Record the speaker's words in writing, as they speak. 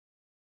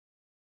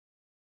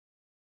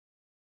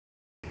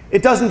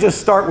it doesn't just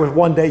start with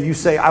one day you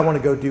say, I want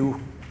to go do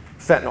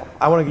fentanyl.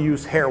 I want to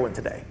use heroin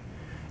today.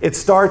 It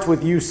starts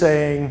with you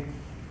saying,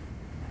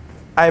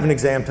 I have an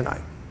exam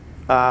tonight.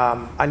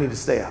 I need to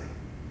stay up.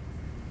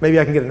 Maybe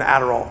I can get an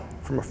Adderall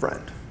from a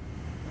friend.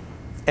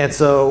 And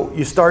so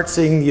you start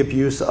seeing the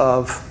abuse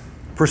of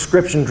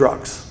prescription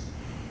drugs.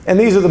 And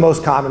these are the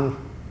most common.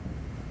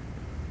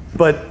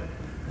 But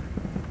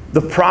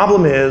the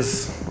problem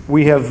is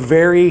we have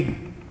very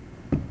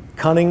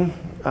cunning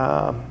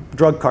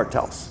drug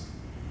cartels.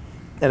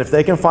 And if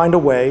they can find a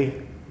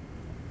way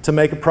to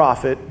make a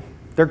profit,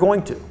 they're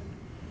going to.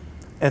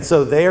 And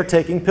so they are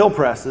taking pill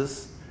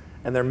presses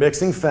and they're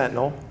mixing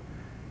fentanyl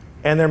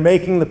and they're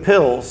making the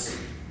pills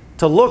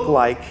to look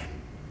like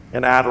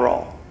an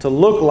Adderall, to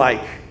look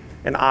like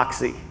an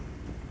Oxy.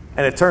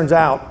 And it turns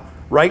out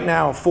right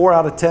now 4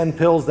 out of 10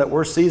 pills that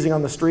we're seizing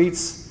on the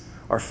streets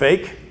are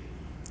fake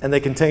and they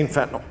contain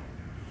fentanyl.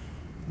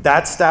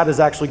 That stat is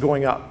actually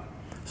going up.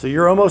 So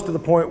you're almost to the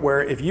point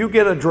where if you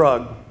get a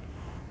drug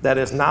that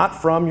is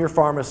not from your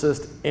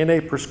pharmacist in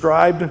a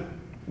prescribed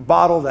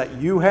bottle that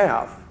you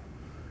have,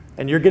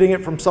 and you're getting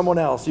it from someone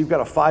else, you've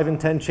got a 5 in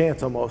 10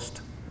 chance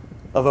almost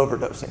of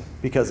overdosing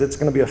because it's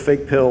going to be a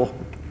fake pill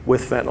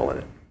with fentanyl in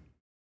it.